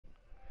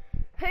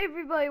Hey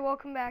everybody,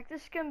 welcome back.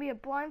 This is gonna be a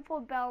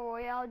blindfold Battle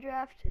Royale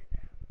draft.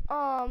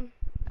 I'm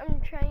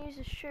trying to use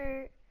a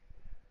shirt.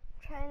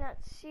 Trying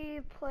not to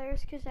see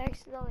players because I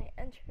accidentally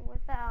entered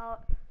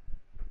without.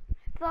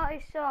 I thought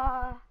I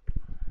saw.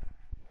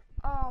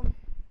 I'm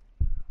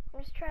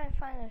just trying to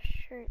find a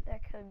shirt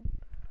that could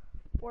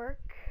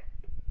work.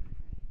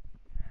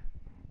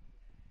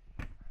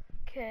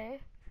 Okay.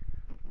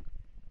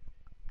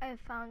 I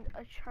found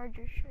a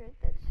Charger shirt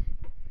that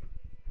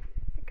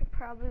could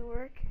probably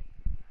work.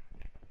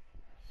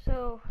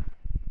 So.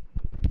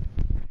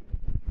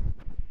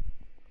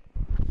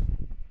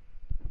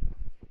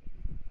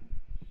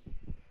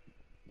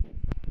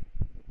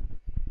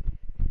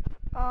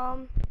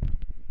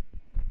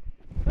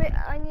 Wait,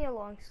 I need a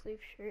long sleeve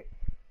shirt.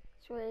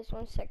 So wait, just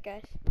one sec,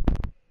 guys.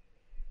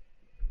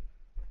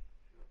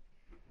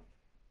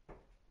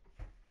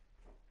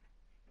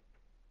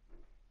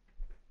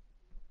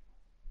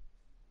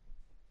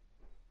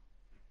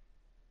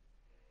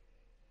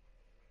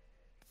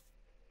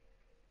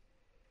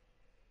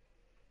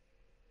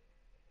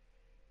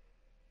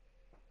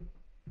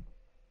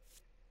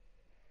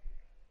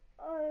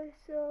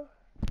 So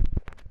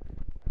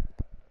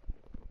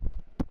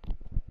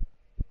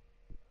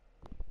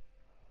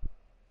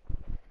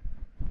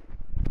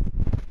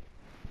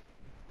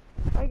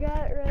I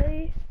got it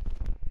ready.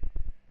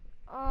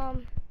 I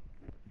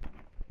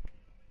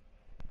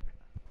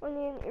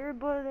need an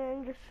earbud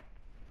and just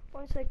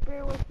one sec,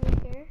 bear with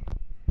me here.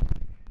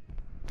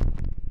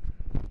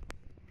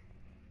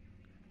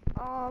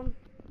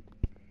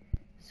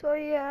 So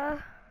yeah.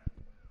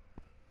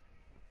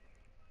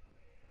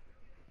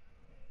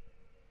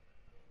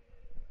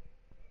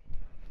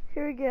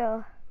 Here we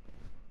go.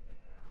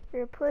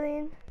 We're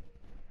putting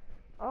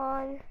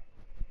on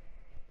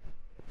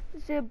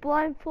the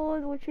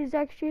blindfold, which is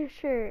actually a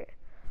shirt.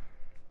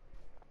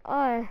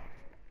 I'm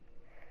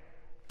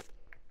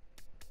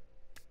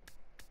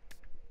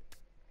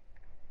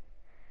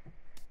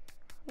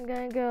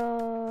gonna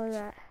go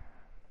that.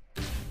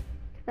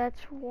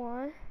 That's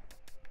 1,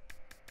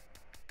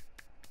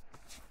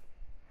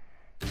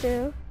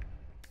 2,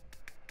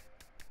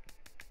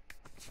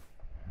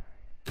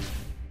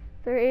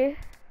 3,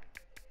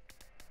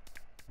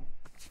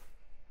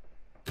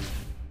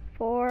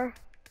 4,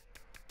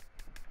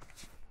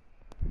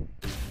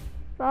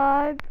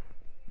 5,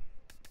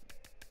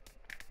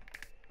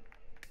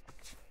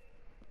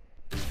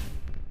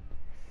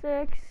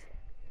 6,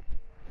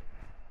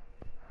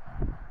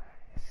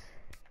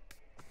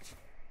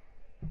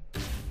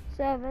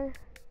 7,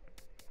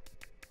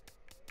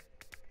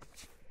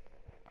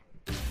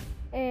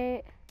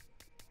 8,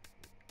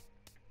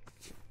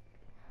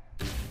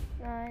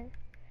 9.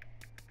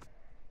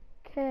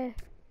 Okay.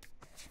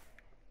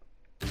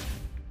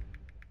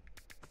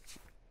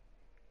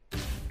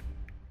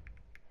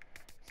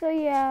 So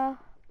yeah.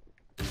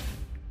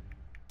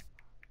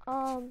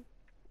 I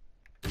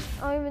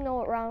don't even know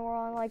what round we're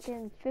on, like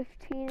in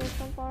 15 or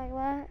something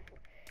like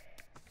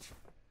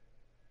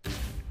that.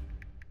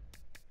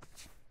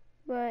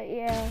 But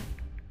yeah.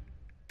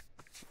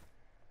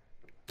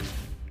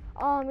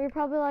 You're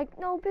probably like,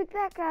 no, pick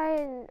that guy,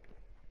 and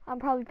I'm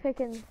probably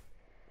picking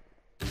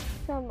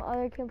some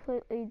other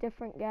completely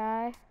different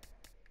guy.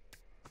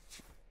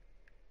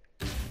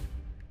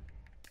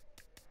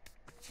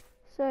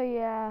 So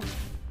yeah.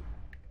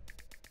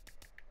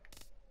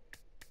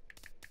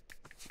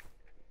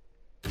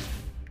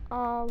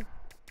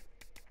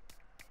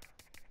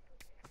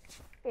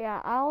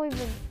 Yeah, I don't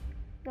even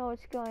know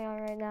what's going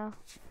on right now.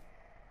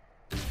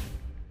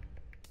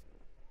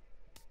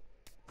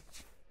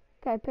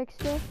 Okay, pick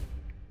still.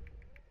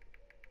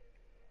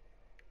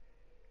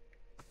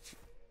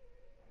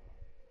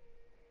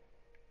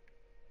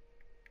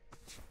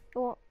 It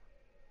won't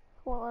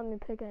let me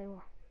pick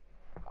anymore.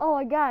 Oh,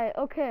 I got it.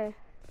 Okay.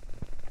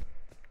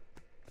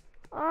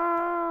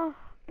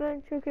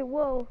 Ben took it.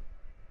 Whoa.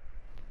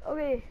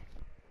 Okay.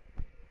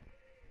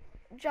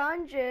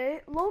 John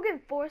J.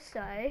 Logan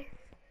Forsythe.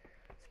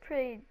 It's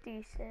pretty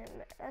decent.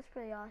 That's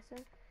pretty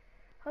awesome.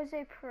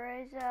 Jose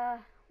Perez,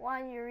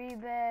 Juan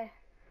Uribe,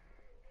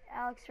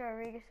 Alex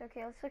Rodriguez.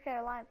 Okay, let's look at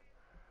our line.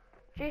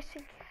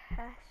 Jason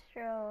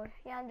Castro,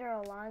 Yonder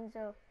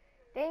Alonso,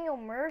 Daniel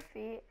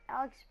Murphy,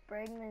 Alex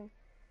Bregman,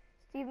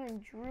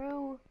 Steven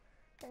Drew,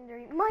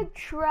 Mike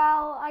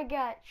Trout. I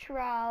got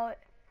Trout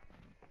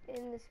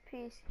in this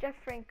piece. Jeff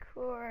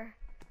Francoeur.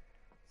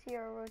 See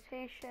our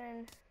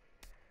rotation.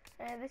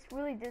 And this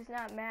really does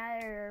not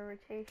matter, our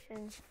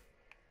rotation.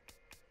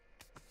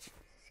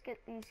 Let's get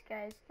these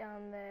guys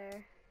down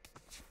there.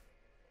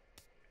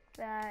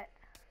 That.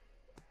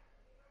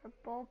 Our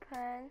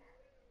bullpen.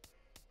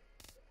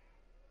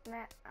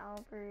 Matt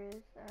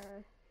Albers.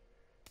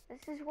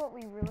 This is what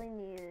we really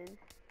needed.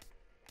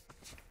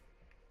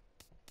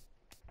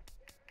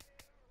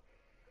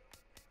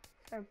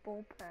 It's our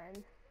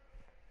bullpen.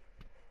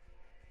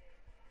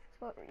 It's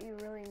what you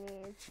really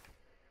need.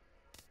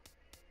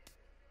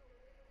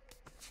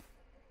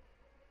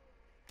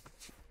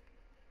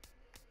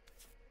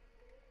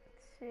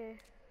 Let's see.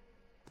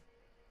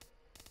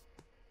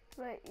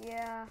 But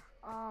yeah,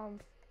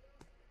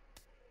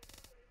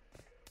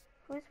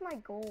 Who's my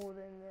gold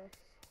in this?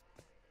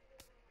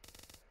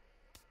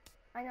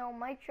 I know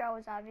Mike Trout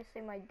was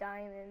obviously my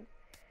diamond.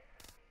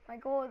 My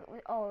gold,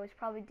 oh, it was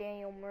probably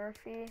Daniel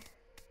Murphy. It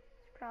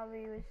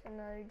probably was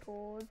another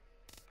gold.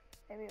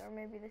 Maybe, or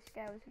maybe this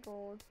guy was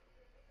gold.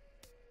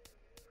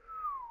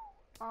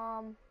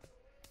 Can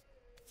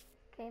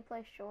he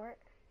play short?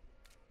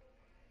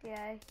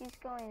 Yeah, he's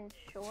going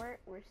short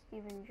where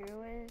Steven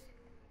Drew is.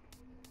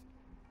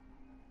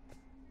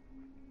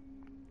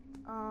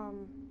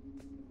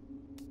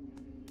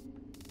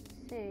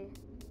 Let's see.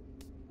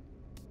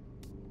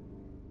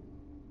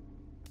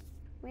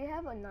 We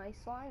have a nice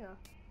lineup.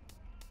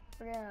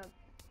 We're gonna,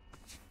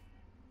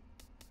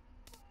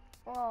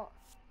 well,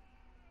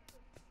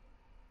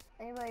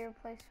 anybody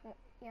replace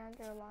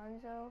Yonder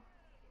Alonso?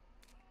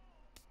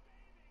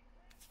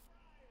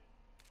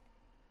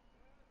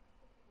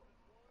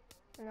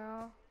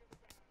 No.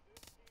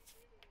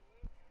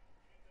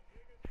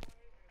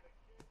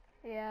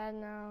 Yeah,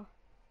 no.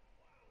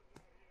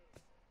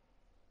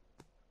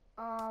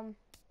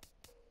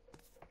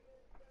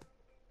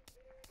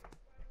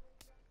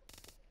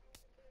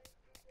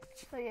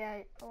 So yeah,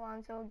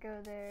 Alonso will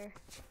go there.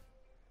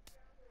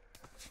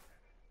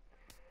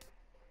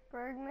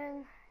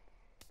 Bergman.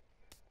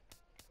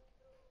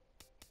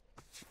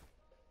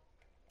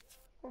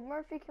 Well,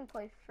 Murphy can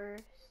play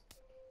first.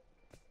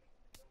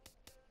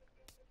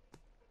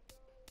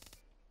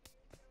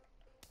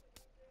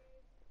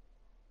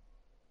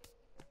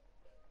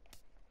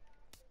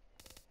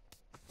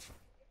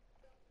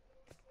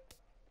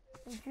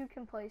 And Drew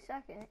can play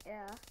second,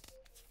 yeah.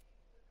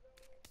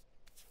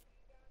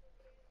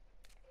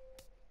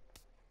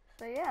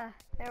 So yeah,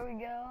 there we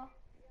go.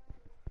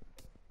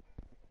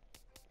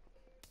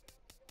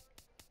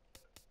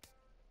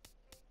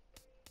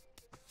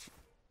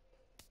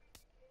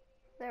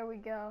 There we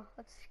go.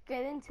 Let's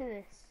get into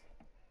this.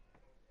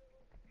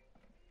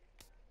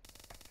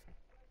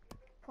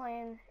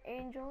 Playing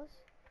Angels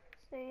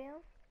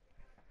Stadium.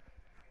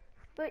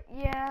 But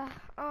yeah,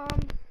 I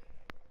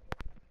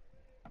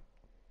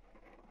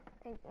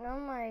think none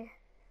of my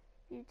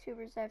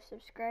YouTubers I've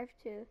subscribed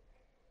to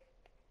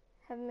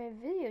haven't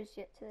made videos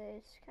yet today.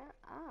 It's kind of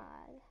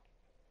odd.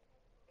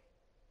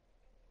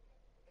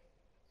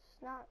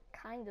 It's not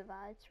kind of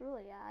odd, it's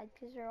really odd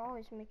because they're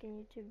always making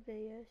YouTube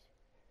videos.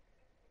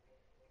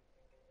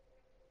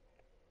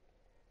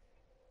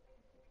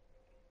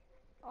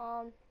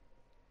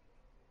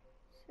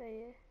 So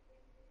yeah.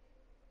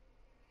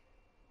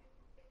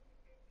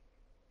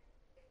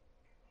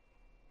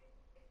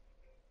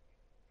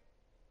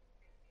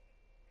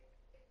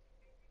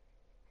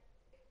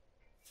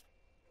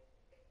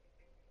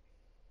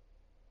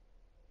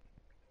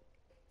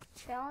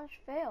 Challenge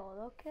failed,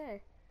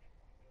 okay.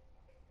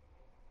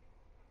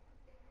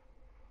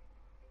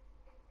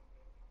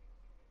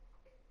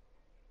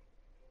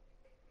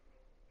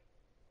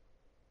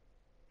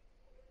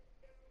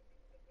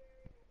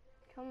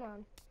 Come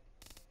on.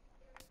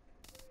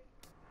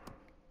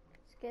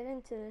 Let's get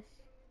into this.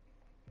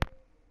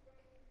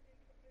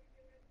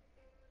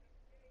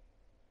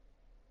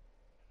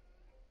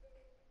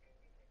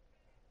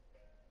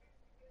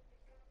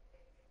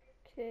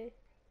 Okay.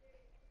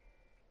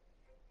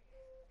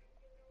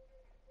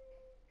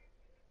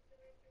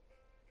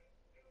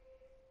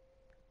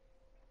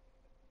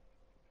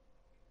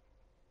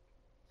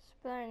 This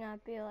better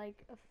not be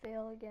like a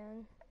fail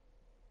again.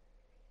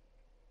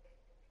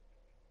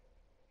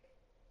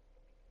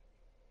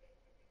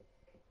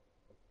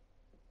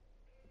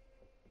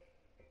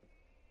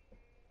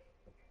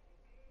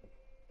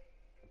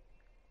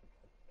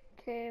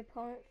 Okay,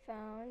 opponent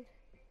found.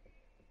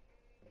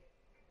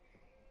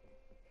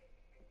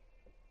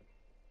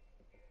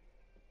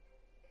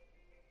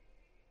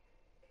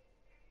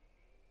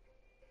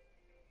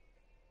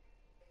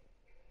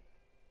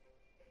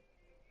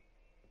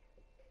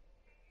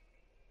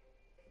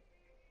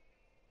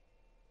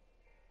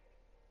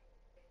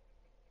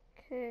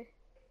 Okay.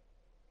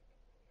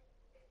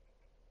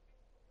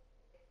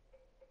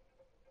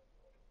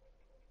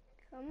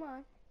 Come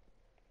on.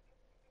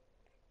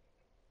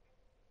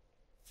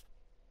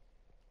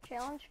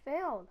 Challenge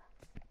failed.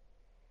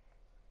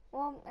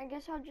 Well, I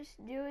guess I'll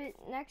just do it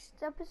next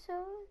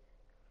episode.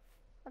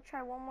 I'll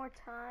try one more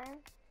time.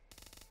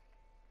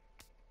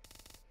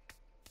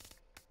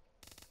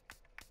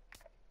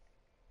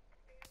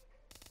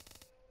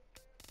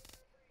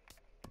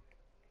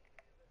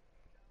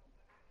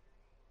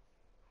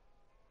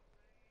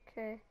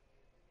 Okay.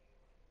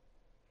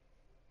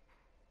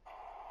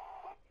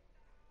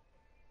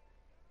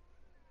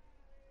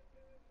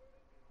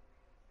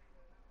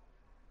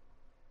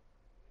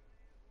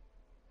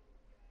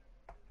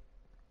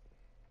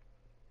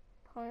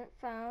 Opponent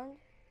found.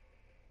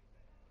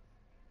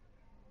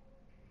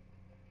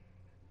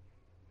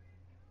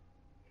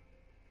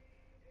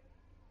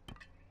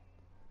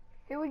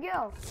 Here we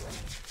go.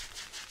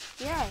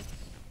 Yes.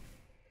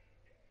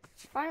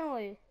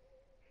 Finally.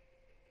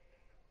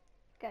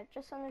 Got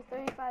just under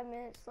 35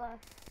 minutes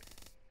left.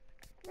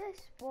 This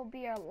will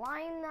be our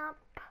lineup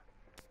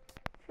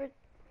for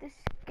this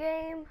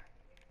game.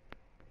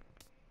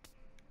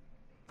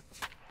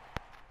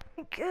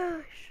 my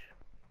gosh.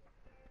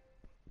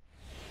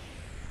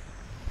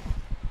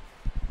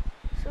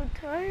 So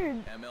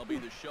tired.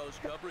 MLB The Show's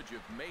coverage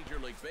of Major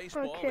League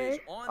Baseball Okay. is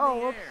on Oh,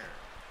 the whoops. air.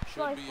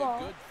 My Should be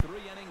fault. a good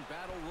 3-inning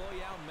Battle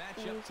Royale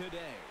matchup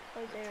today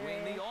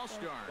between the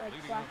All-Stars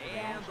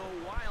and the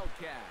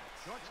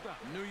Wildcats.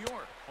 New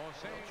York will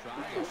try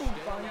to stay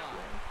alive.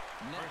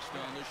 Next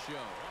on the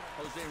show,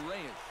 Jose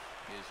Reyes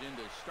is in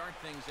to start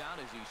things out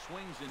as he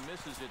swings and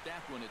misses at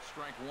that one at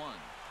strike one.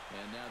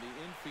 And now the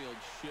infield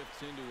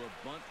shifts into a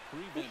bunt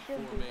prevent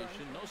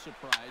formation. No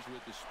surprise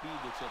with the speed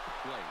that's at the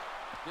plate.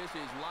 This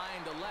is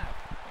line to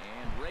left,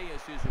 and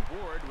Reyes is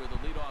aboard with a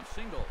leadoff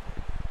single.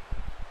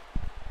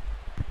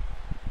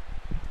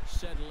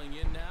 Settling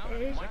in now,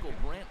 Michael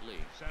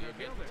Brantley. He'll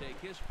get to take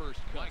his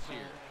first cuts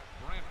here.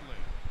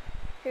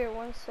 Here,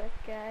 one sec,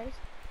 guys.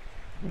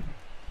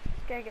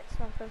 Just gotta get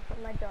something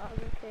from my dog.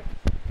 Okay.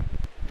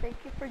 Thank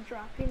you for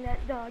dropping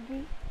that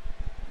doggy.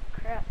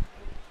 Crap.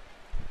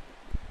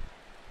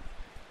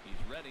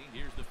 He's ready.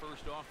 Here's the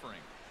first offering.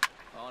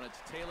 On its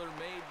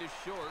tailor-made to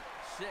short.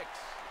 6,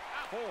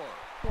 4,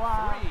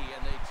 Wow. 3,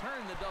 and they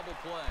turn the double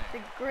play.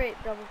 It's a great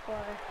double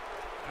play.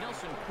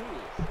 Nelson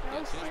Cruz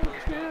gets his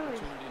first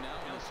opportunity now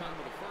in the top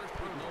of the first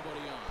with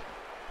nobody on.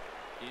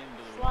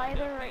 Into the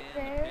Slider windup right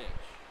and there. the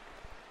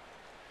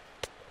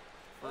pitch.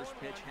 First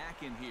pitch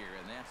hack in here,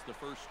 and that's the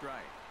first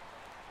strike.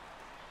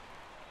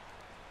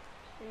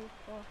 3,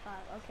 4, 5.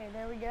 Okay,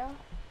 there we go.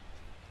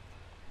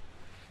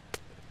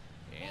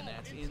 And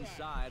that's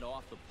inside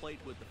off the plate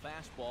with the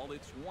fastball.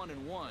 It's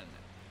 1-1.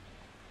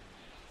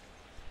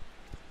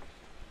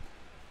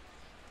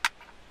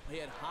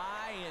 Hit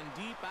high and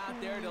deep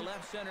out there to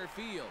left center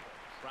field.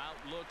 Trout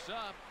looks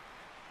up.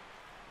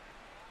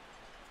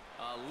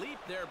 A leap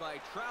there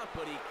by Trout,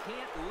 but he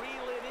can't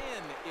reel it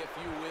in, if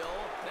you will.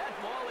 That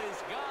ball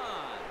is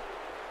gone.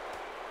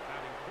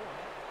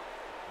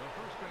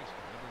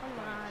 Come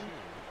on.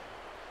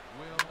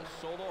 A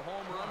solo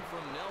home run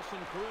from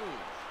Nelson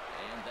Cruz.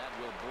 And that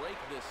will break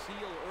the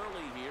seal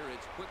early here.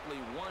 It's quickly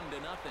 1-0.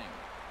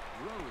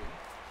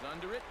 Drury's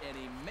under it, and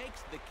he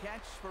makes the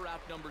catch for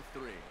out number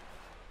 3.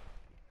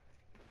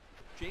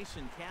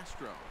 Jason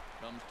Castro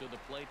comes to the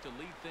plate to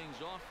lead things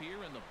off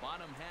here in the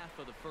bottom half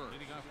of the first.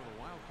 Leading off for the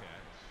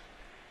Wildcats,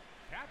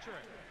 catcher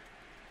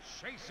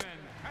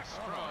Jason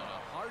Castro. And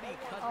a hearty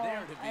cut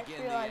there to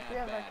begin the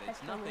at-bat. It's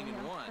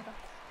 0-1.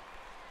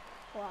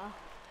 Wow.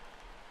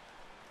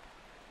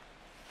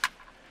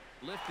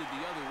 Lifted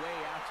the other way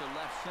out to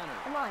left center.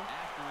 Come on.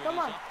 After it Come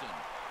is on. Upton.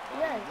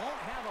 But Yes. he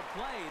won't have a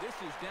play. This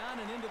is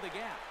down and into the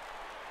gap.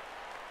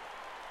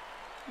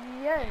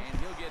 Yes. And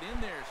he'll get in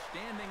there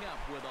standing up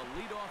with a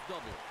leadoff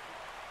double.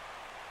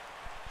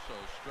 So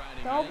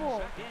striding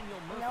Double. in,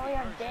 Daniel Murphy. Now we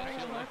have Daniel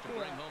He'll have to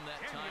Murphy. bring home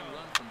that time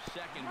run from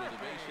second with a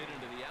base hit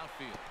into the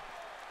outfield.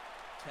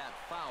 Tap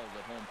fouled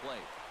at home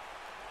plate.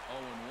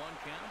 0-1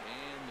 count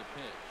and the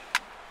pitch.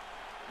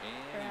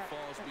 And he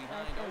falls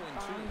behind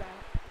 0-2.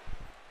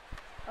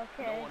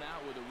 Okay. Going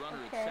out with a runner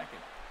at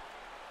second.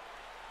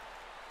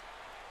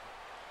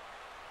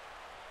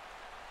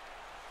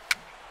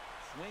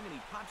 Swing and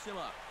he pops him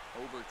up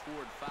over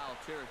toward foul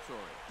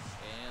territory.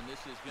 And this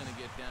is going to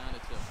get down.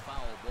 It's a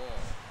foul ball.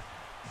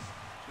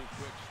 2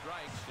 quick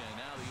strikes, and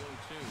now the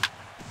 0-2.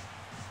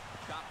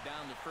 Chopped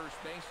down the first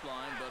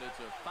baseline, but it's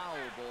a foul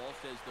ball,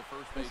 says the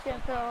first base He's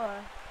gonna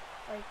umpire.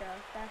 throw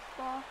a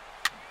fastball.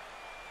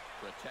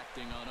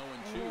 Protecting on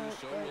 0-2,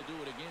 so we'll do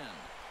it again.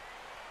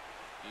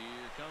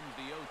 Here comes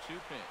the 0-2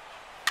 pitch.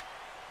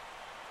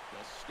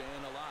 Just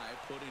staying alive,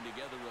 putting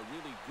together a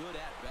really good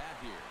at-bat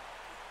here.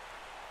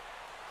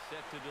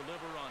 Set to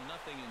deliver on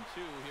 0-2.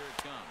 Here it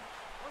comes.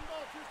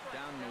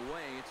 Down and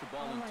away. It's a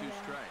ball and 2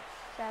 strikes.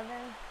 7.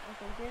 I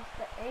think it's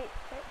the 8th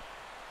pitch.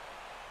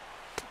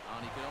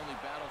 And he can only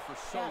battle for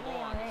so Got me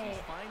long on as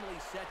he's 8. finally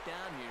set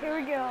down here. Here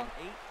we go. After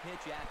an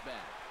 8-pitch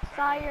at-bat.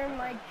 Sire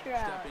Mike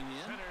Trout. Stepping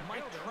in,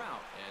 Mike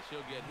Trout, as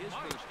he'll get his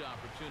first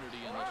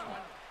opportunity in this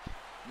one.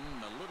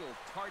 A little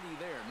tardy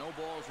there. No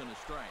balls and a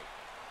strike.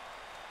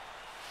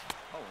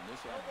 Oh, and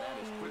this at-bat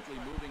is quickly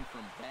moving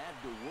from bad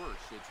to worse.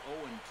 It's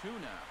 0-2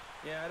 now.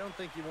 Yeah, I don't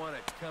think you want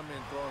to come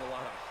in throwing a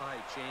lot of high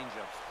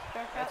changeups.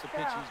 That's a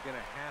pitch he's going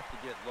to have to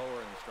get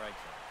lower in the strike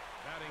zone.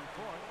 Batting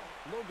fourth,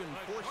 Logan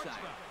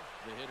Forsythe,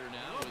 the hitter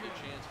now with a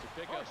chance to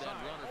pick up that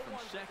runner from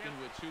second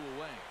with 2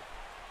 away.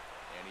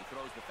 And he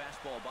throws the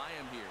fastball by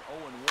him here,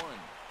 0-1.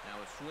 Now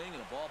a swing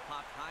and a ball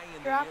popped high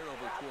in the air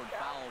over toward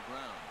foul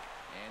ground.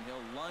 And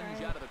he'll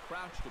lunge out of the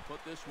crouch to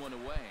put this one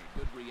away.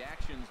 Good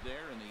reactions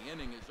there, and the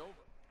inning is over.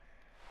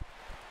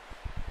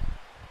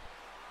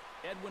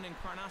 Edwin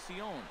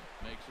Encarnacion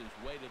makes his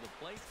way to the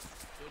plate.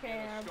 He'll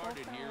get us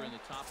started here in the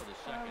top of the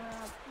second.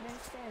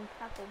 Vincent and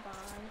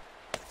Papelbon.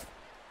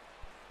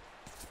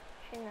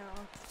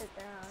 Sit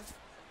down.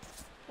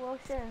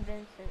 Wilson and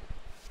Vincent.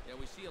 Yeah,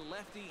 we see a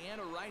lefty and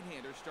a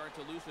right-hander start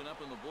to loosen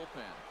up in the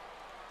bullpen.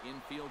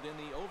 Infield in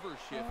the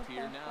overshift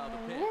here now.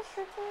 The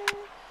pitch.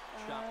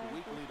 Chopped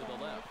weakly to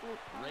the left.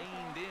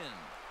 Reined in.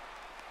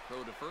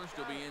 Throw to first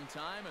will be in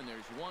time, and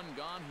there's one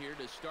gone here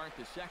to start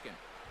the second.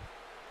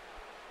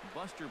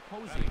 Buster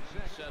Posey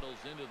settles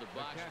into the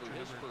box for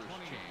his first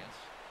chance.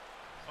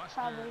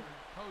 Buster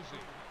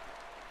Posey.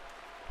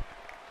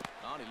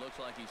 Oh, he looks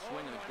like he's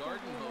swinging a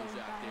garden hose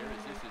out there as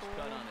this is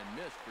cut on and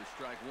missed for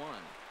strike one.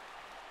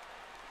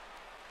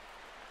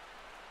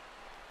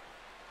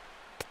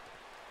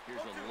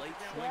 Here's a late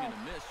swing and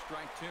a miss,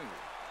 strike two.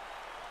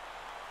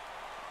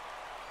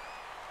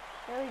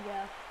 There we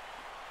go.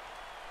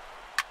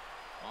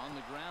 On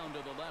the ground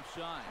to the left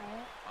side.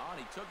 Oh, and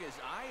he took his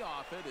eye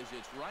off it as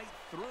it's right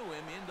through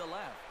him into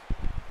left.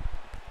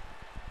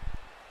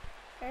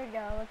 There we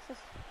go. Let's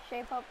just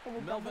shape up for the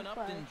Melvin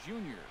double play. Upton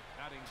Jr.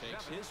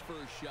 takes his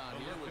first shot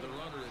here with a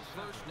runner at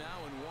first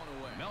now and one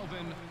away.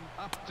 Melvin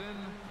Upton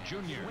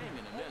Jr. Swing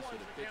and a miss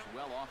with a pitch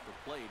well off the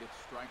plate. It's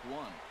strike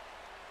one.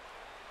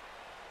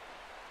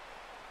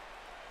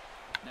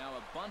 Now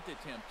a bunt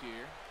attempt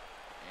here.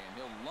 And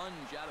he'll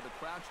lunge out of the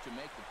crouch to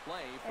make the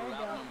play for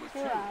out number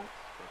two.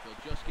 But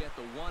they'll just get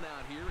the one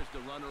out here as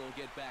the runner will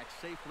get back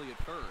safely at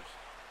first.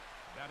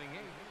 Batting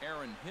eighth,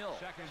 Aaron Hill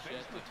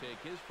set to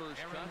take his first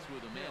cuts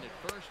with a man at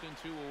first and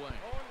two away.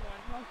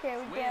 Okay,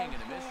 we Swing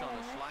and a miss on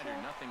the slider,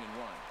 0-1.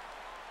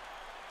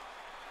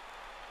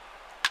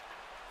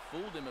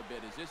 Fooled him a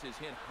bit as this is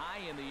hit high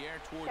in the air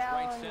towards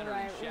right center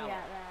and shallow.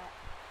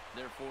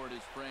 Therefore it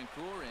is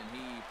Francoeur, and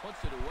he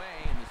puts it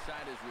away, and the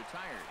side is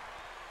retired.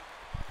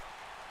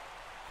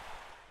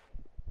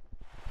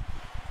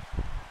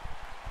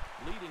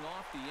 Leading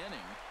off the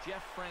inning,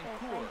 Jeff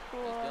Francoeur,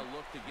 as they'll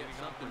look to get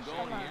something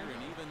going here and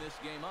even this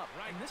game up.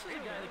 And this is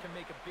a guy that can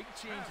make a big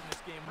change in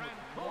this game with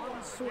one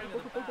swing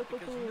of the bat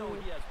because you know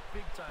he has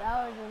big time.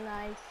 That was a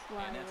nice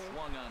slider. And that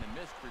swung on and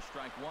missed for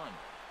strike one.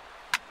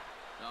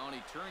 Oh, and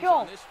he turns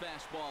on this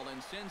fastball and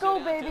sends it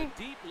out to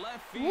deep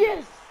left field.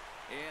 Yes!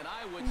 And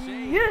I would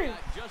say he got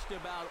just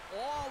about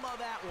all of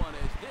that one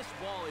as this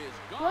ball is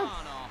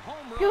gone. A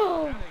home run.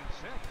 Go. Batting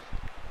sixth,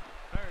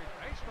 third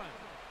baseman,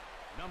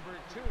 number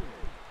 2.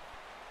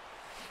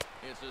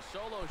 It's a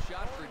solo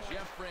shot for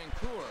Jeff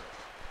Francoeur,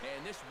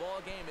 and this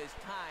ball game is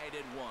tied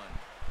at 1. Oh,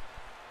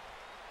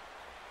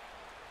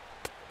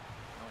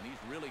 and he's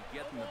really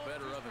getting the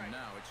better of him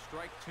now. It's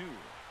strike 2.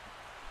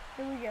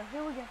 Here we go.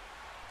 Here we go.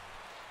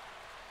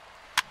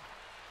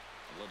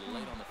 A little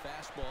late on the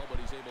fastball, but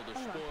he's able to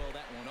spoil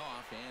that one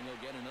off, and he'll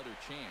get another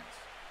chance.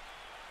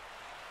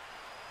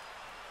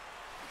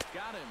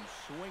 Got him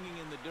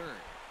swinging in the dirt.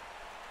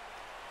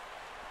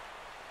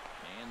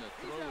 And the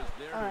throw is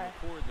there to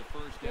record the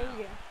first down.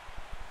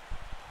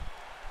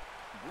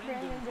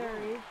 Brandon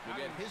Drury will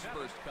get his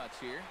first cuts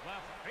here.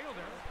 Left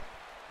fielder,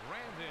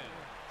 Brandon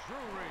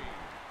Drury.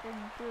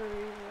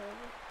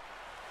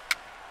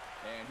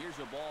 And here's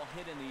a ball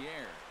hit in the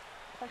air.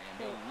 And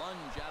he'll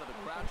lunge out of the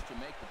crouch to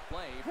make the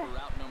play for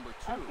route number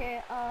 2.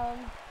 Okay,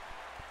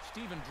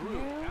 Stephen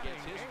Drew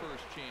gets his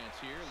first chance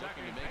here,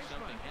 looking to make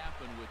something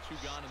happen with 2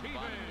 gone in the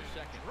bottom of the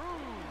second.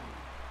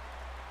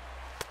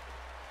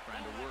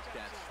 Trying to work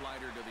that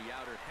slider to the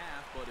outer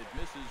half, but it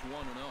misses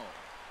 1-0.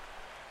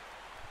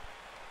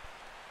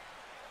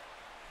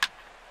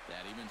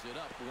 That evens it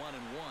up 1-1.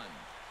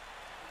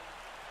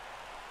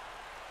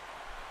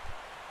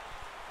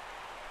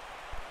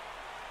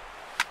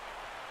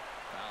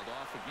 Fouled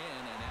off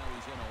again, and now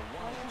he's in a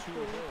 1-2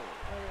 hole.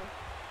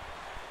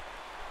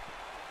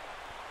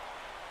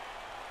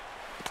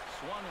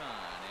 Swung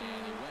on,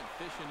 and he went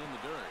fishing in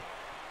the dirt.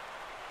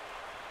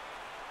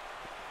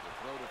 The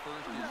throw to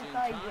first is in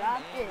time,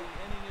 and the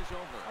inning is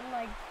over. I'm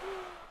like...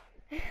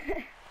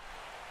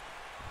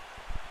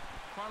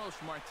 Carlos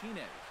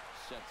Martinez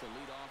set to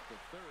lead off the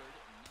third.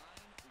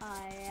 9-2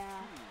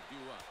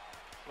 due up.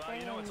 Well,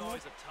 you know it's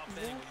always a tough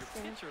thing when your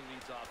pitcher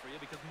leads off for you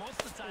because most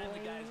of the time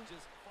the guys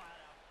just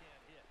flat out can't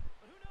hit.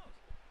 But who knows?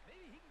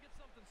 Maybe he can get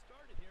something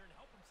started here and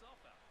help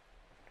himself out.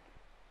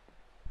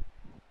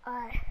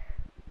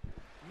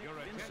 Your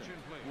attention,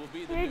 please. Will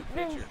be the new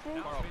pitcher.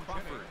 Carl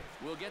Crawford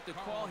will get the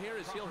call here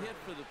as he'll hit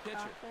for the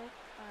pitcher.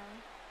 I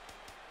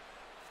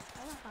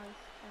know how this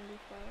can be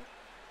played.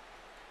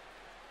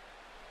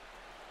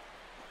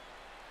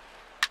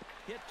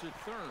 Hit to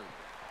third.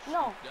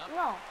 No.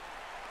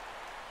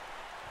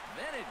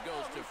 Then it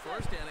goes to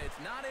first, and it's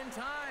not in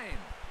time.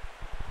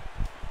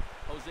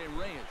 Jose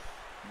Reyes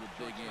will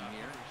dig in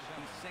here.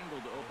 He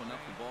singled to open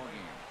up the ball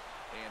game.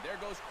 And there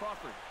goes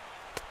Crawford.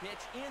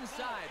 Pitch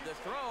inside the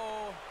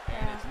throw,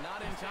 and it's not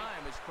in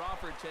time as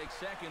Crawford takes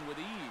second with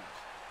ease.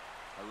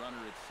 A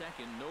runner at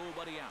second,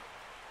 nobody out.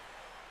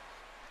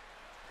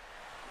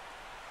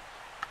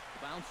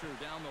 Bouncer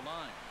down the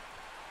line.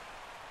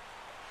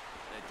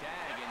 The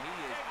tag, and he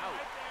is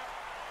out.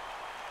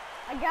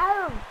 I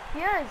got him.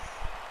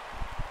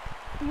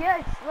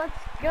 Yes,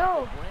 let's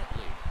go.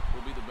 Brantley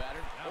will be the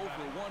batter. 0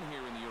 for 1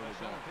 here in the early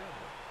zone.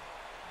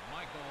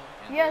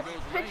 Yes,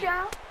 pitch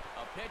out.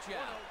 A pitch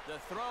out. The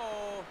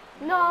throw.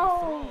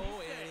 No.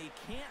 Throw, and he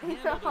can't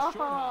handle the short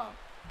hop.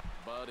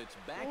 But it's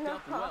backed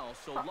up well,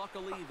 so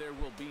luckily there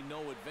will be no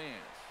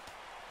advance.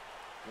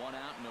 1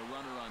 out and a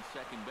runner on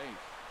second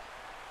base.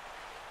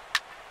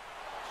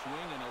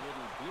 Swing and a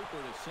little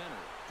blooper to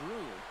center.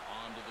 Drew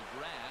onto the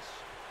grass.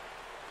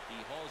 He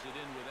hauls it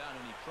in without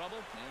any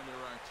trouble, and there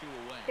are 2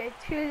 away. Okay,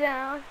 2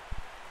 down.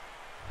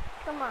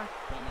 Come on.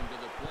 Coming to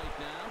the plate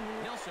now,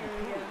 Nelson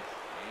Cruz.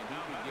 And he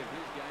could give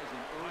his guys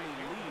an early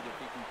lead if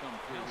he can come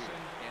through here.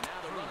 And now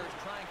the runner's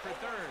trying for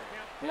third.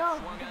 No.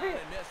 Swung out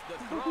and missed the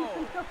throw.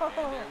 And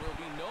there will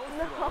be no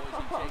throw as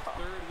he takes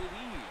third with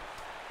ease.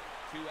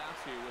 2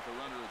 outs here with a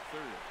runner at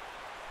third.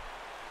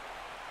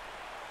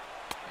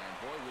 And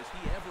boy, was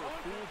he ever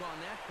fooled on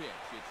that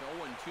pitch. It's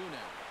 0-2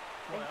 now.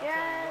 Boy, I'll tell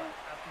you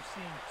what, after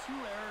seeing 2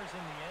 errors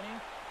in the inning,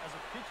 as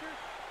a pitcher,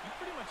 you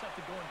pretty much have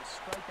to go into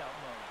strikeout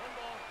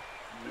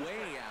mode.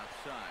 Way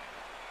outside.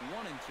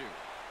 1-2.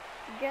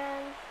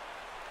 Again.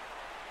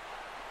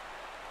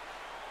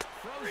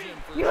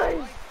 Frozen for Yes.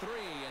 strike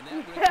 3, and that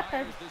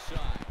retires the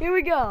side. Here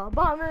we go.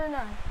 Bottom of the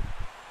 9th.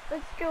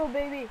 Let's go,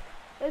 baby.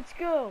 Let's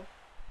go.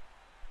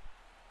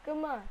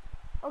 Come on.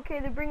 Okay,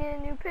 they're bringing in a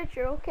new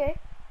pitcher. Okay.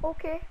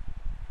 Okay.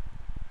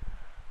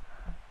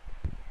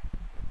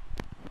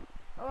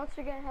 Unless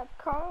you're going to have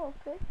Carl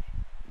pitch.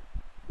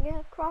 You're going to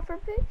have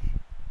Crawford pitch?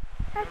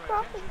 Have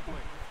Crawford pitch.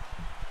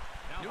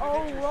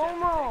 Oh,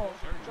 Romo.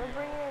 They're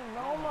bringing in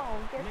Romo.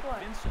 Guess what?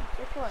 Guess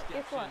what?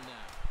 Guess what?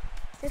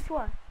 Guess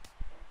what?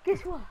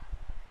 Guess what?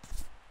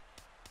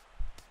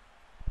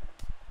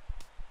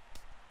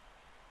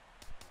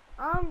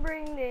 I'm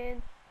bringing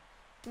in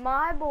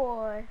my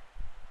boy,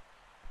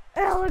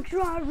 Alex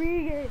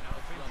Rodriguez.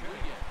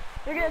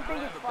 They're going to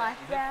think it's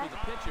flashback.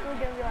 They're going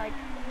to be like,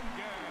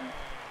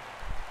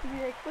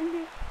 And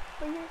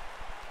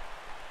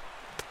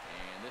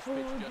this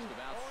pitch just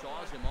about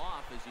saws him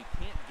off as he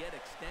can't get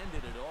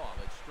extended at all.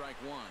 It's strike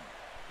 1.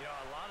 You know,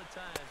 a lot of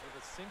times with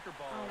a sinker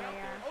ball out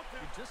there,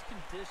 you're just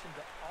conditioned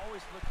to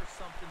always look for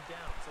something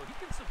down. So he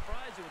can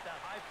surprise you with that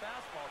high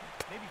fastball,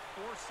 maybe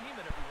 4 seam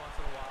it every once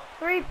in a while.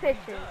 3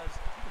 pitches. Does,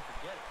 you can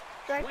forget it.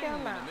 Strike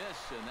him out. Miss,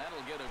 and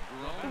that'll get a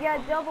groan You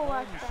got from double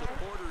the left home side.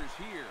 supporters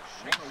here.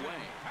 1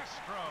 away.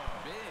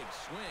 Big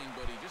swing,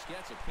 but he just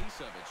gets a piece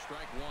of it.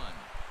 Strike 1.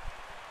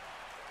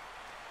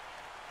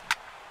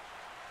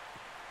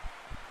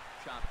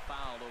 Chop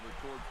fouled over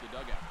towards the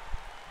dugout.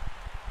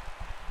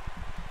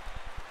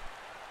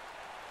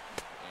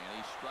 And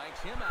he strikes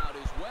him out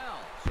as well.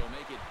 So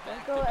make it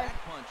back-to-back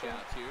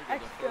punch-outs here to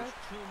the first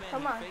 2 men he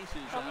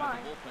faces out of the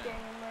bullpen.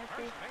 Daniel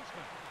Murphy.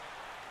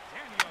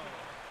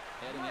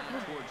 Heading out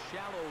towards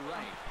shallow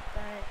right.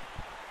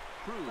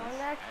 Cruz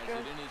has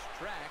it in his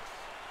tracks.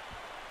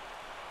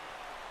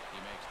 He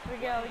makes the Here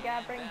we go. We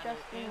gotta bring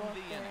Justin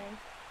Wilson in.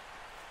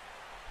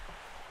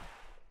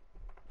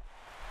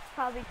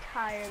 Probably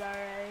tired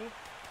already.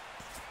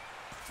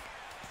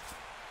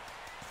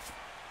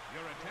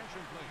 Your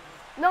attention, please.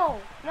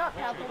 No, not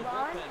The Papelbon.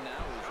 bullpen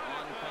now is on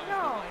comes the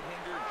No.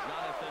 right-hander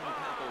Jonathan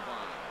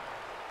Papelbon.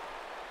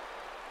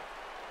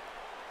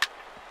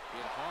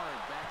 Hit hard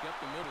back up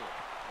the middle.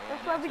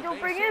 That's why we don't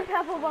bring in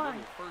Papelbon.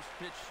 First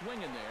pitch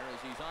swinging there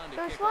as he's on to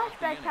There's kick off the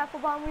flashback inning.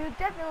 Papelbon. We would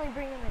definitely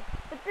bring him in.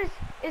 But this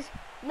is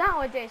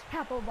nowadays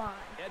Papelbon.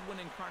 Edwin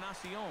Encarnacion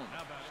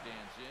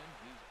stands in.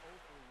 He's 0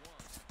 for 1,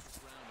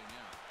 grounding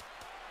out.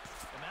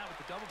 And Matt,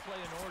 with the double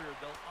play in order,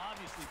 they'll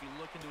obviously be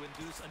looking to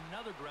induce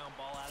another ground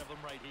ball out of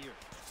him right here.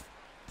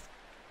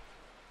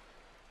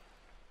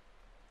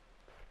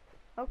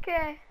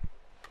 Okay.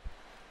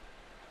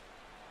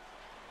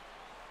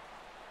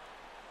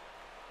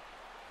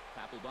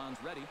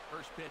 Papelbon's ready.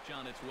 First pitch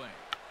on its way.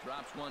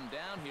 Drops one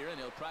down here, and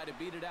he'll try to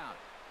beat it out.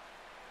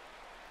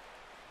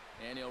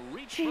 And he'll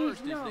reach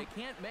first as they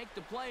can't make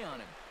the play on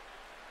him.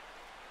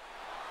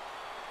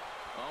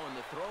 Oh, and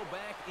the throw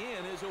back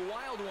in is a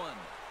wild one.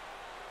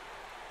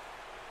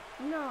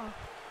 No.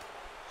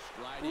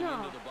 Striding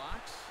into the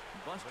box,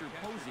 Buster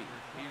Posey.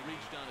 He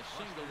reached on a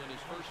single in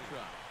his first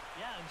try.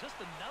 Yeah, and just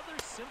another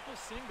simple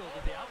single to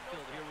the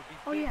outfield here would be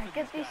Oh big yeah, for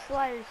get these these guys.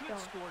 sliders Good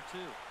going. score,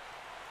 too.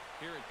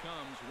 Here it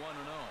comes, 1-0.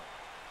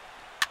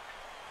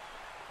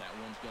 That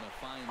one's going to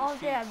find All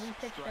the day I've been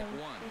sheets. pitching Strike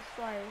 1. these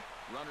sliders.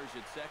 Runners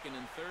at second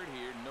and third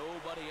here,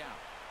 nobody out.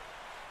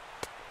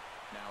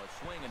 Now a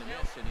swing and a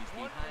miss, and he's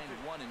behind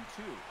 1 and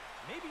 2.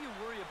 Maybe you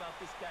worry about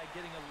this guy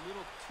getting a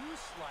little too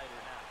slider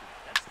happy.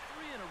 That's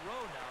 3 in a row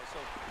now, so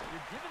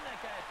you're giving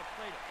that guy at the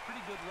plate a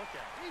pretty good look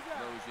at it.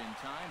 Throws in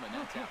time, and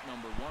that's out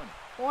number 1.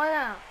 1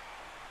 out.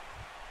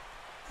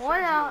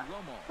 1 out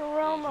for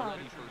Romo.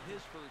 Ready for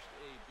his first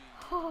AB.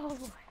 Oh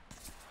boy.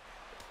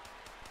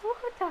 What?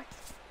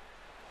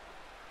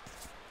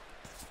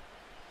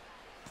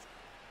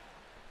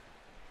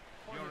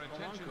 Your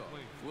attention,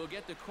 please. We'll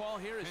get the call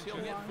here as he'll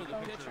hit for the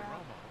pitcher.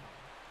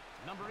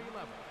 Number 11,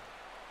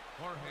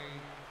 Jorge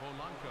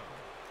Polanco.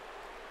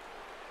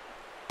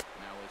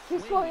 Now a He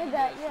swing swung and at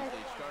that, miss yes. as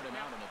they start him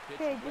out on a pitch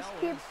Okay, just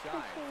well keep inside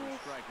pitching for these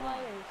strike 1.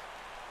 sliders.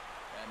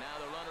 And now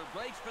the runner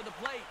breaks for the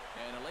plate.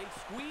 And a late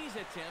squeeze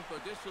attempt,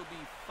 but this will be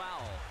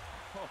foul.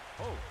 Ho,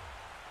 ho.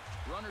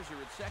 Runners are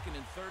at second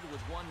and third with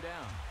 1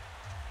 down.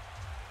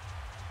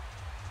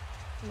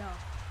 No.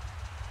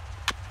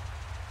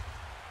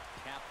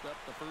 Capped up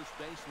the first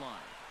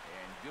baseline.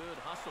 And good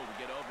hustle to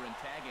get over and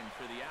tag him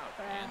for the out.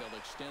 And they'll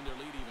extend their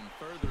lead even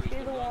further as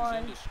the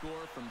runs in to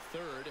score from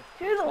third.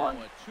 2-1.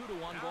 Now a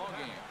 2-1 ball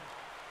game.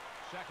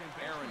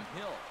 Aaron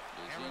Hill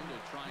is in to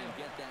try and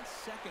get that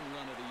second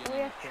run of the inning.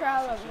 We have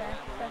Trout up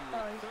next. That's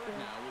always good.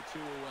 Now with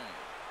 2 away.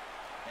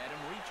 Had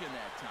him reaching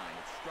that time.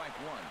 It's strike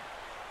 1.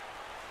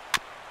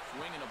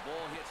 Swinging a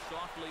ball hit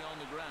softly on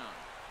the ground.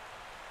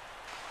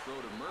 Throw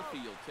to Murphy.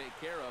 You'll take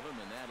care of him,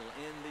 and that'll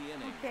end the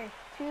inning. Okay,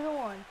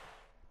 2-1.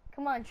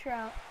 Come on,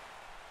 Trout.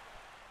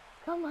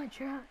 Come on,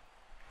 Trout.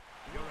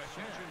 Your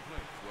attention,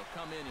 please. Will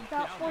come in and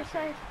Trout,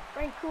 Forsythe,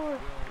 Frank Cooler.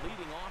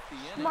 Leading off the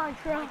inning. Come on,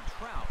 Trout. Mike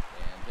Trout,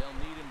 and they'll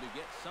need him to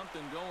get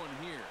something going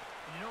here.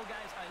 You know,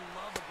 guys, I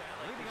love a guy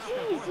like this.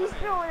 Jeez, he's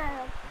throwing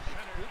at him.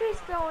 He's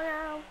throwing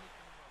at him.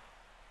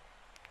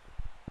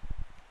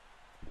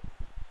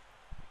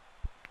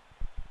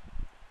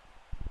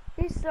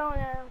 He's throwing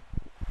at him.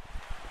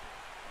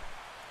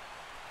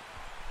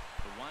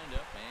 The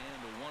windup and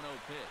a 1-0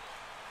 pitch.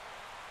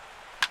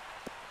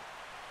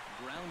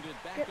 Grounded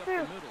back up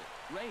the middle.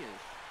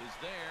 Reyes is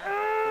there.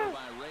 Throw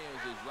by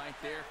Reyes is right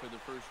there for the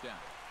first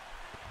out.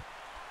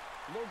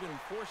 Logan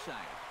Forsythe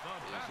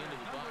is into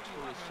the box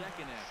for his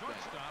second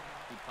at-bat.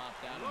 He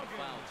popped out into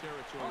foul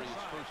territory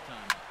his first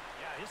time up.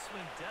 Yeah, his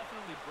swing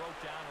definitely broke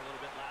down a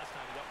little bit last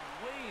time. He got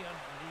way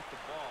underneath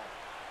the ball.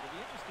 It'll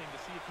be interesting to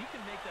see if he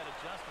can make that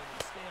adjustment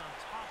and stay on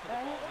top of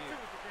the ball here.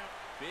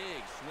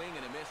 Big swing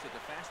and a miss at the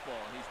fastball,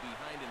 and he's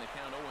behind in the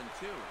count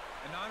 0-2.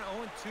 And on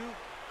 0-2,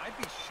 I'd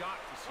be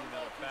shocked to see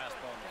another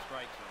fastball in the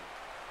strike zone.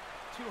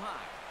 Too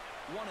high.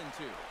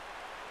 1-2.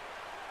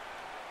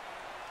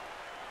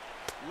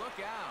 Look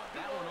out.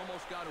 That one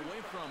almost got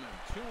away from him.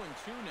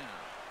 2-2 now.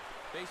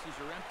 Bases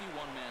are empty.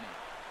 1 man in.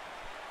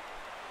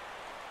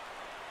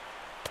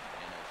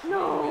 And a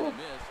swing and a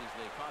miss as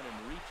they caught him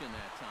reaching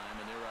that time,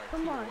 and there are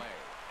 2 away.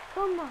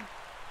 Come on.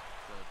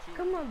 So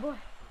Come on, boy.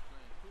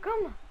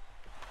 Come on.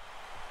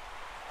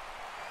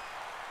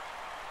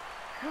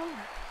 Come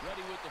on.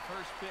 Ready with the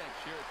first pitch.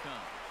 Here it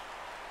comes.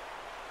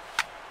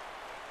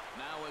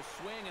 Now a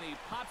swing, and he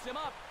pops him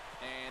up.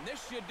 And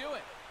this should do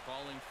it.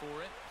 Calling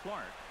for it,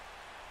 Clark.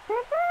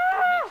 Makes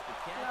the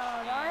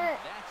catch, and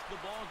that's the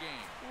ball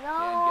game. No.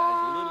 And guys,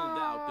 little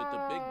doubt that the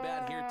big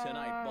bat here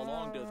tonight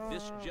belonged to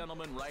this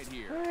gentleman right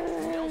here,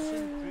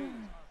 Nelson Cruz.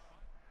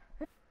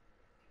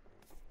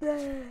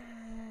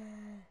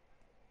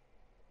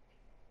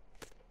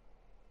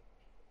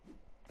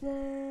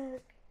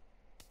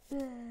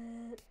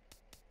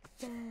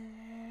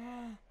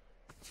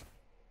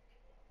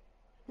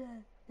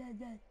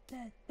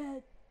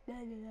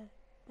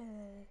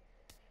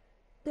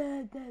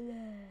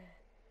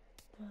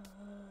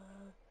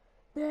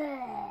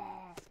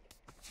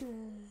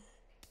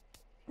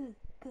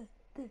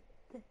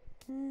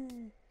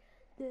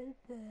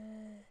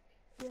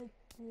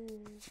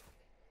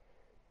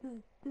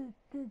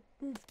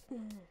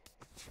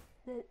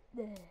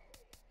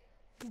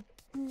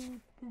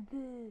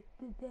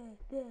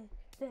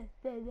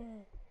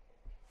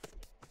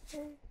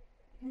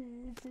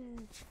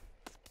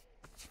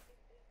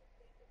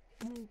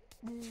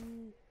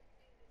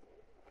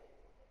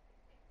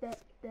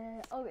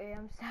 Okay,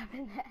 I'm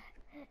stopping that.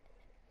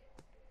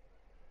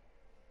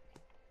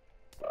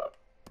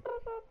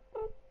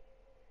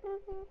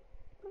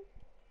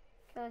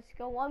 Okay, let's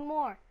go one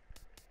more.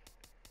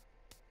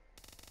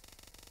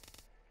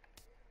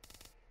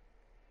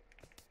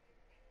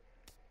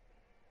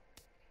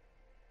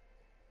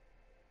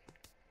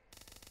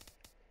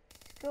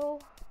 Let's go.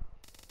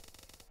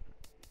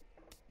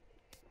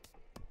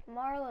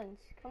 Marlins,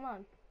 come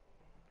on.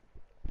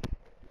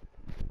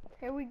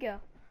 Here we go.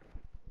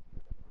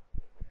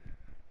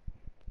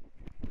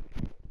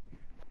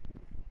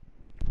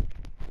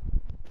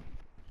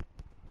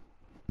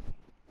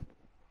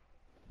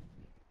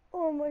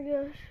 Oh my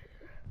gosh.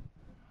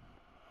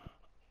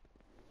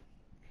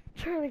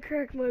 I'm trying to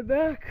crack my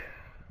back.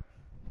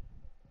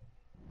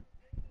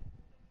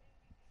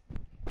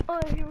 Oh,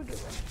 here we go.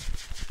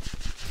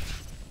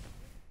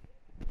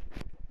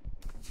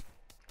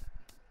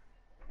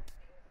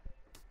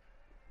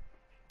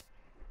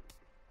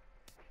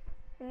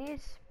 We need a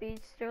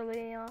speedster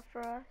leading off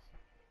for us.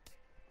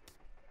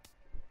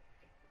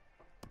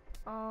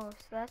 Oh,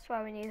 so that's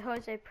why we need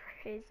Jose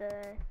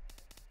Pereza.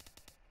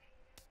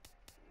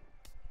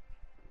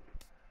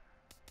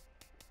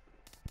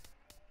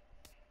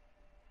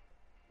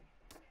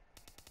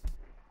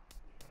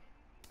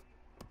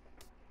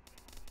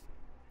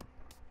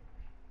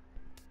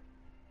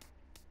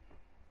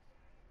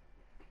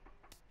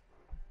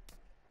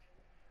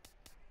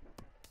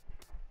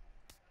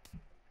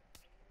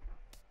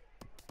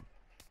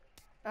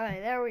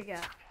 Alright, there we go.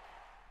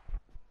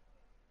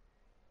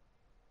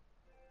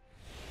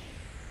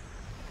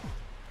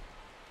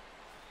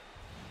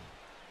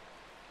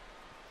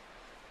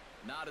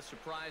 Not a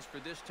surprise for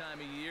this time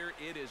of year.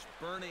 It is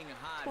burning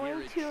hot here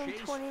at 22 and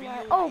Chase 29.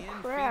 Field Oh, in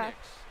crap.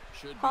 Phoenix.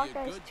 Should be Hawkeyes,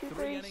 a good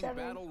 3-inning 237,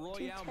 Battle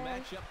Royale 210.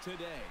 matchup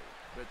today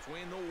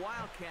between the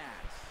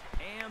Wildcats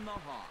and the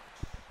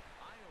Hawks.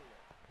 Iowa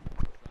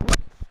trying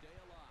to stay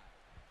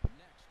alive.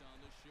 Next on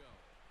the show.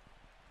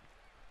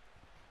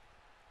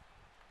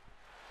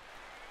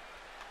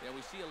 Yeah,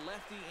 we see a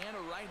lefty and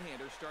a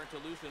right-hander start to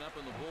loosen up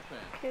in the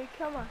bullpen. Okay,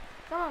 come on.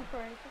 Come on,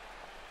 Pereza.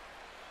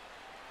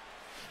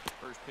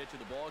 First pitch of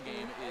the ball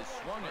game is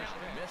swung on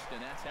and missed,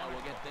 and that's how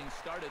we'll get things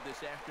started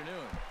this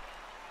afternoon.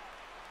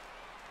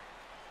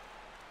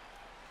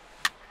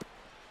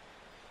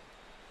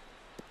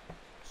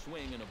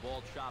 Swing and a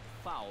ball chopped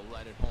foul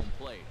right at home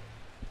plate.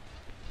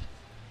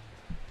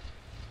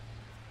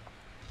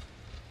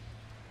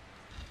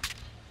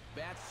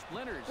 Bat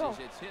splinters as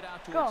it's hit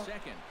out towards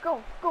second.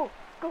 Go.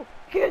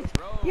 Yes.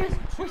 Yes.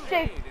 We're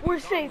safe. We're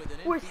safe.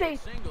 We're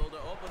safe.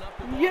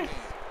 Yes.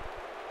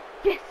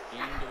 Yes.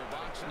 Into the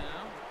box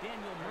now.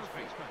 Daniel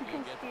Murphy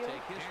will get to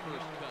take his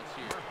first cuts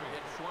here.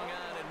 It swung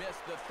on and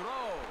missed the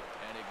throw.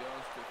 And it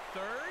goes to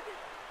third.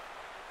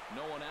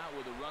 No one out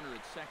with a runner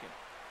at second.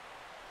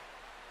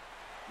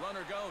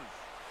 Runner goes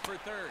for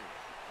third.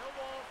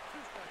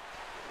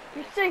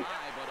 He's safe.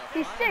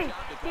 He's safe.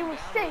 He was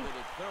safe.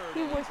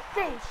 He was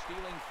safe.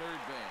 Stealing third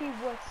base. He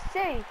was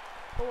safe,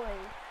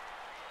 boys.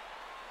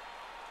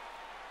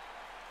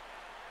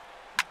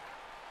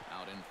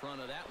 Out in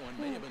front of that one,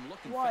 may have been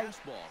looking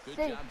fastball. Good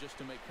job just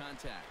to make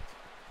contact.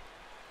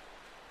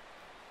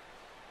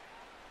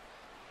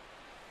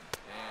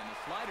 And the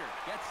slider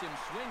gets him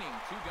swinging.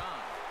 2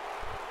 gone.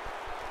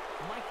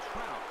 Mike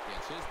Trout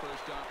gets his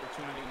first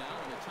opportunity now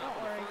in the top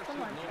of the first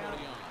with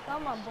nobody on.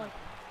 Come on, boy.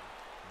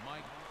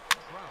 Mike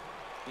Trout.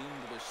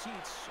 Into the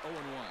seats, 0-1.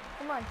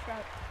 Come on,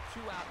 Trout.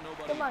 2 out,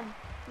 nobody. Come on,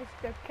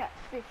 Mr.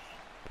 Catfish.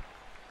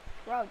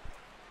 Trout,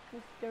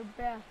 Mr.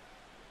 Bass.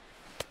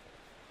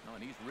 Oh,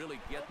 and he's really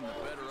getting the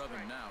better of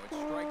him now. It's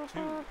strike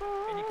 2.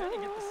 And you kind of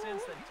get the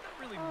sense that he's not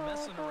really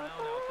messing around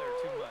out there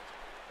too much.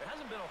 There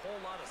hasn't been a whole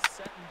lot of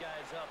setting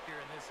guys up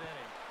here in this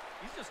inning.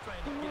 He's just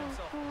trying to get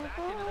himself back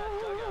into that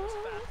dugout as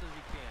fast as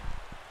he can.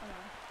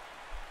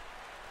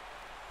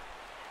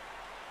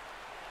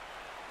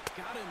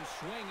 Got him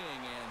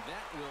swinging, and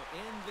that will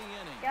end the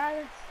inning.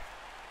 Got it.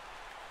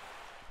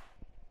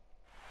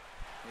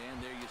 And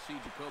there you see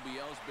Jacoby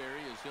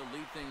Ellsbury as he'll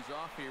lead things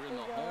off here in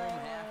the home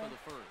half of the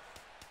first.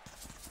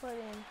 Put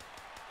in.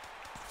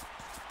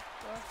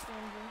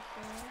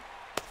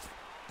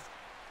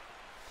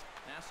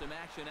 Now some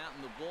action out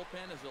in the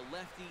bullpen as a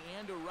lefty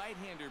and a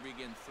right-hander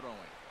begin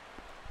throwing.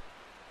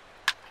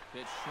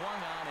 Pitch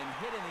swung on and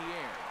hit in the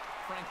air.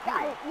 Frank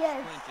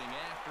sprinting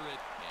after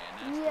it, and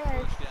that's the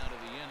first out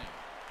of the inning.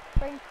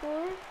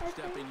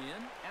 Stepping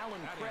in,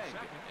 Alan Craig,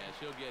 as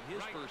he'll get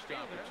his first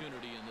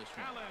opportunity in this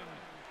one.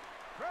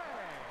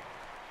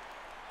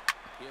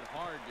 Hit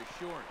hard to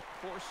short.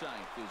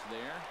 Forsythe is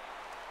there.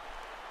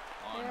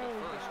 On to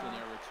first, and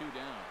there were 2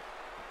 down.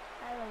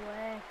 Out of the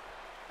way.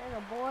 There's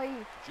a boy.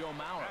 Joe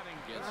Mauer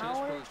gets his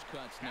first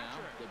cuts now.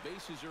 The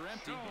bases are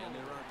empty, and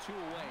there are 2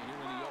 away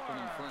here in the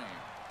opening frame.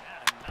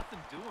 Yeah,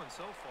 nothing doing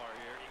so far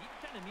here. He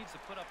kind of needs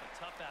to put up a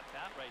tough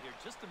at-bat right here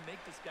just to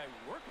make this guy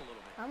work a little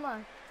bit. Come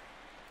on.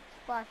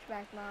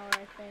 Splashback Mauer,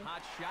 I think.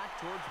 Hot shot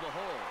towards the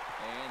hole,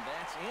 and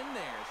that's in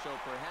there, so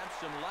perhaps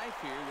some life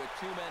here with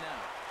 2 men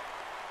out.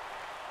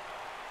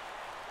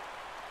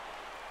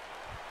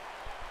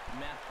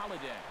 Matt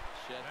Holliday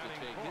set to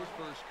take his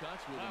first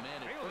cuts with a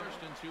man at first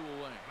and 2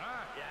 away.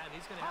 Yeah, and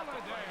he's going to have to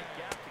find a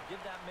gap to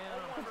give that man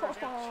on first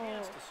a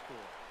chance to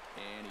score.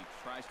 And he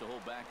tries to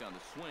hold back on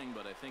the swing,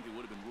 but I think it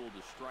would have been ruled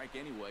a strike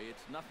anyway.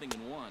 It's 0-1.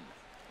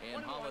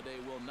 And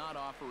Holliday will not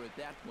offer at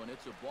that one.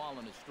 It's a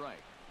ball and a strike.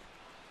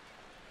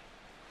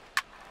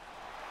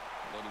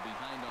 A little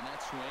behind on that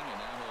swing, and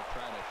now he'll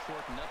try to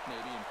shorten up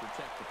maybe and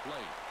protect the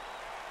plate.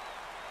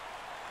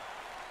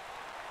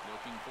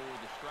 Looking for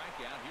the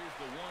strikeout. Here's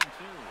the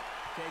 1-2.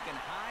 Taken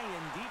high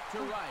and deep to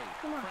right.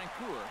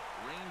 Francoeur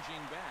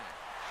ranging back.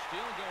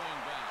 Still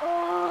going back.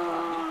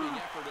 Leaping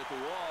effort at the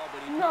wall, but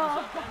he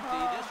comes up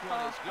empty. This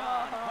one is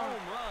gone.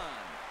 Home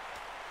run.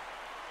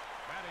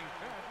 Batting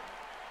fifth,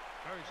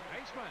 first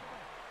baseman,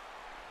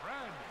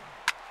 Fred.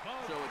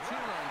 So a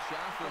 2-run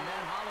shot for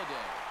Matt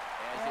Holliday,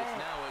 as it's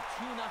now a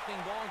 2-0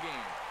 ball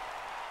game.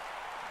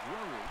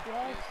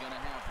 Drury is going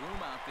to have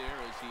room out there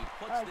as he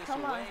puts this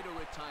away to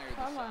retire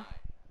the side.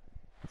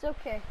 It's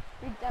okay.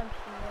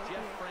 Redemption right Jeff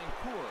here.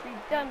 Francoeur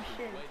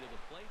Redemption. way to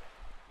the plate.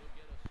 He'll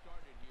get us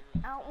started here.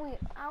 I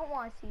don't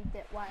want to see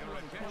that white.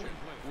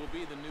 Will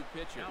be the new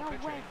pitcher. No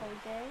way,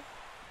 Jose.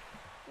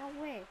 No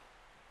way.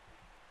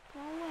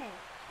 No way.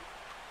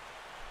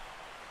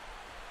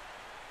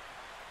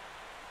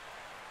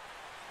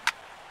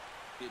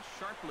 It's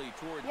sharply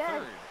toward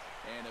third,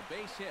 and a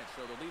base hit,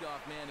 so the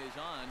leadoff man is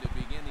on to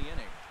begin the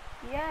inning.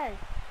 Yes.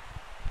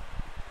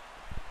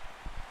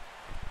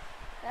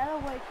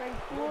 That'll wait for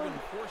Logan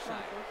Forsythe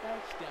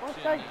steps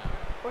in now.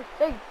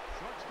 Forsythe.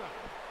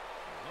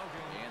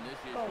 And this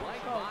is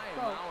right by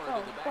Mauer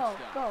to the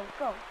backstop. Go,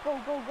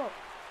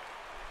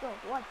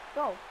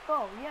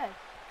 yes.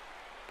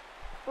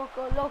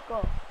 Poco Loco,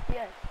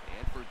 yes.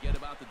 And forget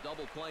about the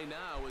double play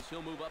now as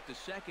he'll move up to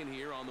second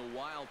here on the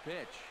wild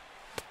pitch.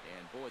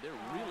 And boy,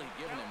 they're really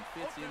giving him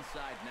fits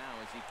inside now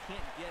as he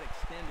can't get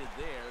extended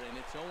there, and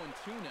it's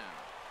 0-2 now.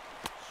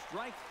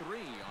 Strike 3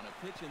 on a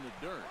pitch in the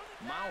dirt.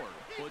 Mauer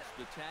puts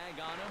the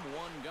tag on him,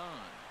 1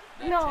 gone.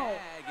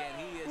 Tag, and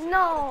he is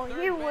out at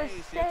third he was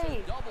base. safe.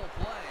 It's a double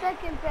play.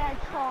 Second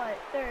bad call at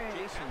third.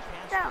 Jason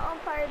That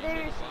umpire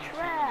there is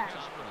trash.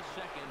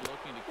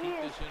 keep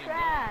this inning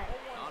going.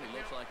 Oh, he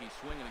looks like he's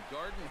swinging a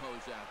garden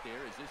hose out there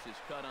as this is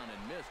cut on and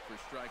missed for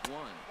strike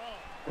one.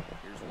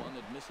 Here's one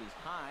that misses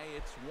high.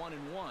 It's 1-1.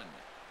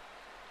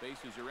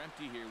 Bases are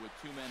empty here with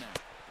 2 men out.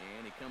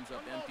 And he comes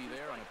up empty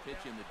there on a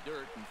pitch in the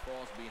dirt and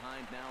falls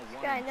behind now 1-2.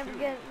 This guy never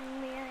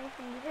getting me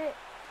anything to hit.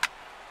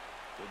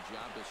 Good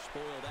job to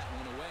spoil that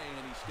one away,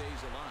 and he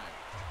stays alive.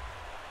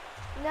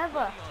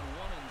 Never. Ready on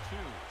 1-2.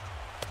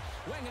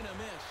 Swing and a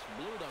miss.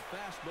 Blew the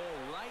fastball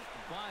right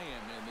by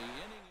him in the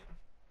inning.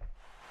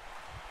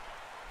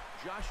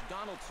 Josh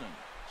Donaldson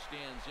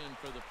stands in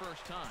for the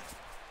first time.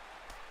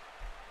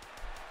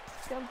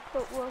 Gonna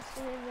put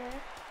Wilson in there.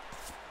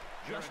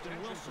 Justin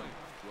Wilson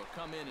will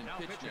come in and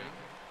pitch now.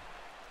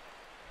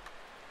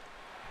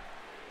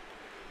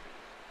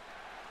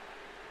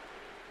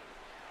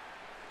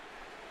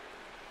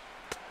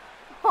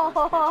 First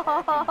pitch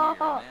hacking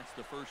here, and that's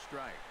the first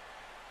strike.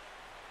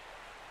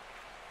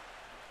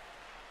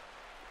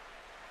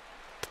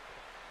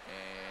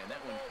 And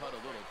that one cut a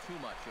little too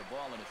much. A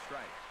ball and a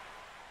strike.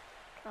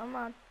 Come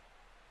on.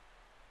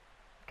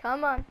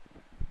 Come on.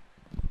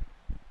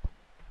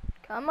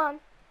 Come on.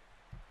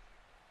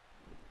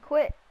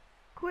 Quit.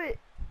 Quit.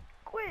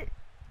 Quit.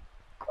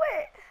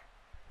 Quit.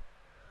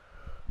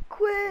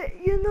 Quit.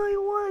 You know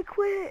you want to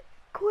quit.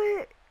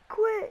 Quit.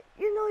 Quit.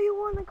 You know you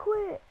want to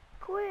quit.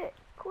 Quit.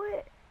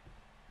 Quit.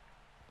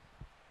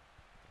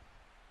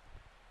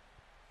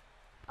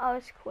 I'll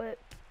just quit.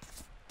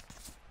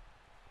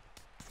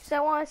 Because I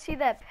want to see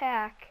that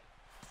pack.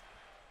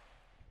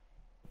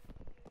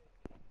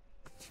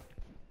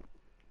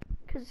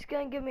 Because it's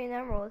going to give me an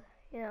emerald,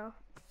 you know.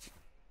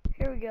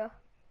 Here we go.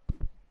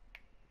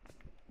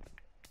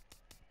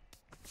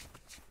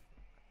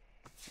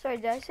 Sorry,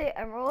 did I say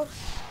emerald?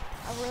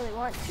 I really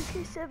want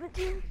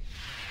 2K17.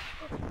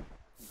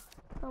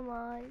 Come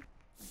on.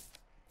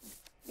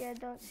 Yeah,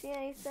 don't see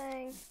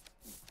anything.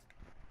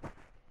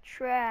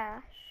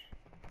 Trash.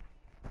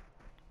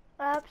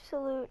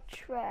 Absolute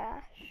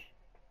trash.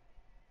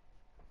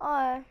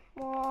 Alright,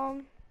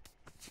 well,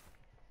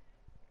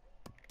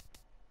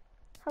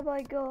 how about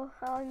I go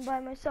out and buy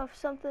myself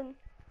something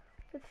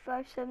with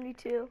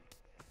 572?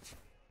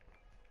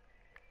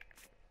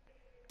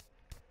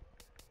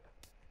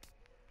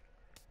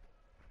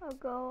 I'll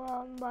go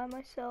out and buy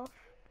myself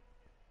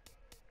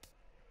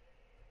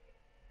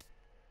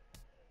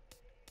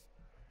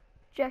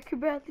Jackie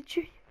Bradley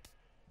Jr.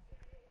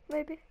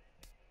 Maybe.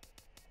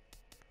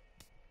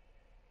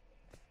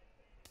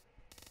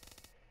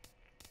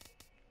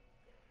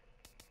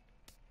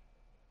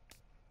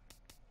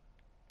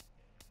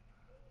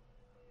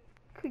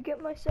 Could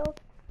get myself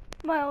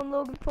my own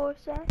Logan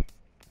Forsythe.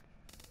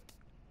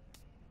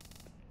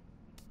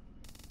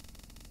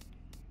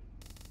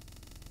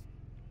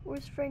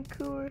 Where's Frank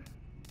Cooper?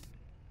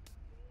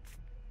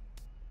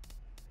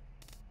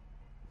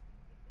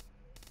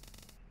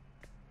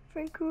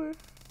 Frank Cooper.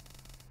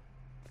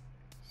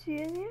 Is he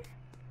in here?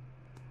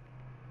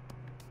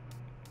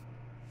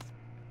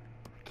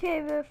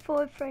 Can't even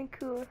afford Frank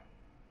Cooper.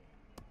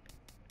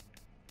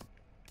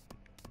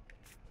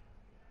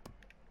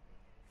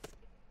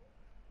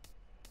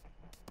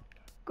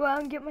 Go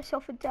out and get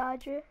myself a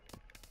Dodger.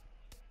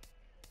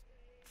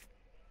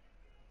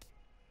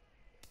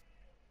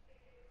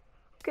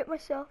 Get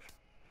myself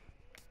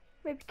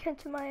maybe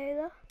Kenta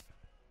Maeda.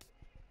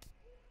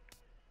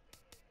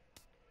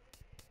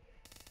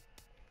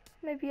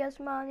 Maybe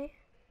Yasmani.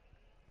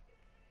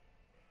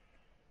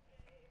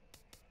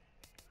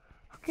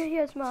 Okay,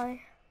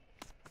 Yasmani.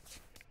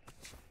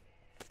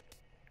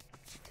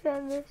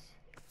 Send this.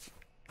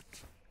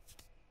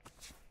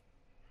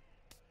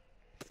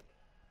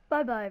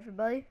 Bye bye,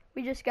 everybody.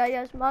 We just got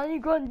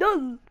Yasmani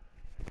Grandal.